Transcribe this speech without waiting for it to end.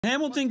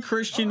Hamilton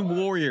Christian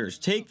Warriors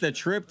take the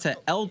trip to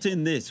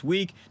Elton this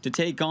week to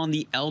take on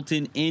the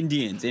Elton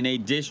Indians in a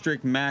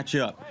district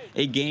matchup,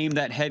 a game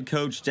that head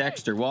coach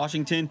Dexter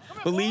Washington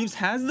believes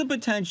has the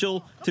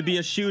potential to be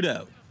a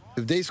shootout.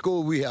 If they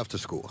score, we have to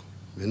score.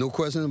 There's no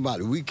question about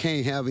it. We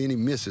can't have any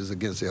misses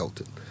against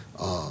Elton.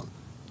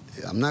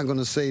 I'm not going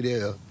to say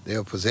they're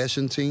a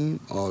possession team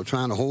or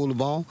trying to hold the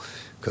ball,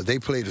 because they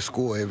play to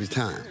score every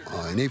time,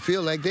 and they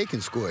feel like they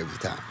can score every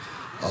time.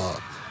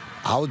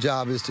 Our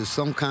job is to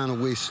some kind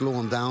of way slow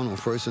them down on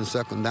first and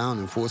second down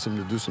and force them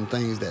to do some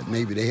things that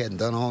maybe they hadn't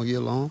done all year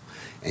long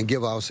and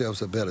give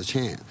ourselves a better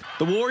chance.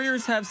 The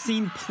Warriors have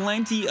seen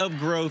plenty of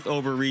growth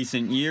over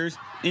recent years.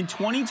 In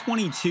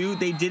 2022,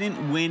 they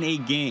didn't win a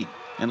game,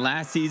 and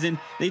last season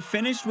they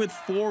finished with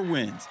 4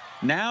 wins.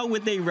 Now,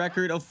 with a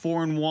record of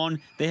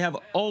 4-1, they have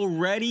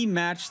already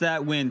matched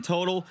that win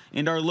total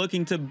and are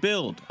looking to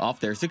build off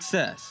their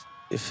success.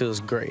 It feels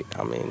great.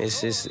 I mean,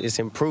 it's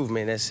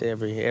improvement. That's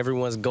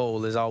everyone's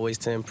goal is always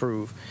to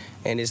improve,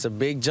 and it's a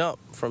big jump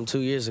from 2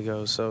 years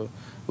ago. So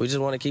we just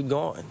want to keep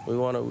going. We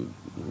want to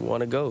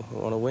go. We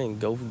want to win.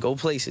 Go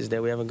places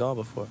that we haven't gone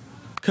before.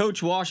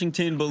 Coach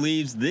Washington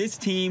believes this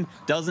team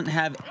doesn't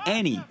have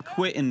any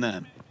quit in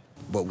them.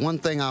 But one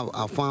thing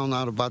I found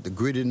out about the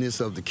grittiness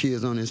of the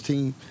kids on this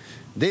team,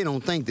 they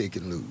don't think they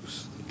can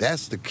lose.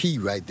 That's the key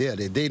right there,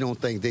 that they don't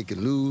think they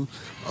can lose.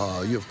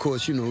 Of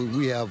course,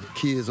 we have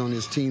kids on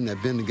this team that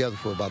have been together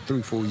for about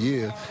 3-4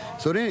 years.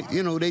 So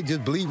they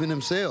just believe in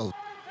themselves.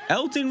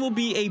 Elton will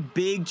be a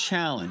big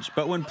challenge,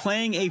 but when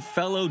playing a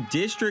fellow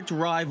district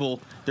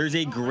rival, there's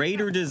a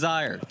greater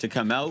desire to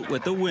come out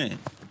with a win.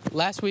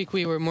 Last week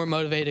we were more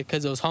motivated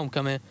because it was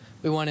homecoming.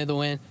 We wanted to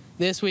win.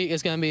 This week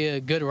it's going to be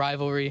a good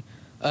rivalry.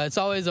 It's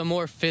always a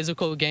more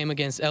physical game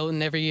against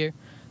Elton every year,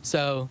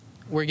 so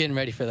we're getting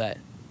ready for that.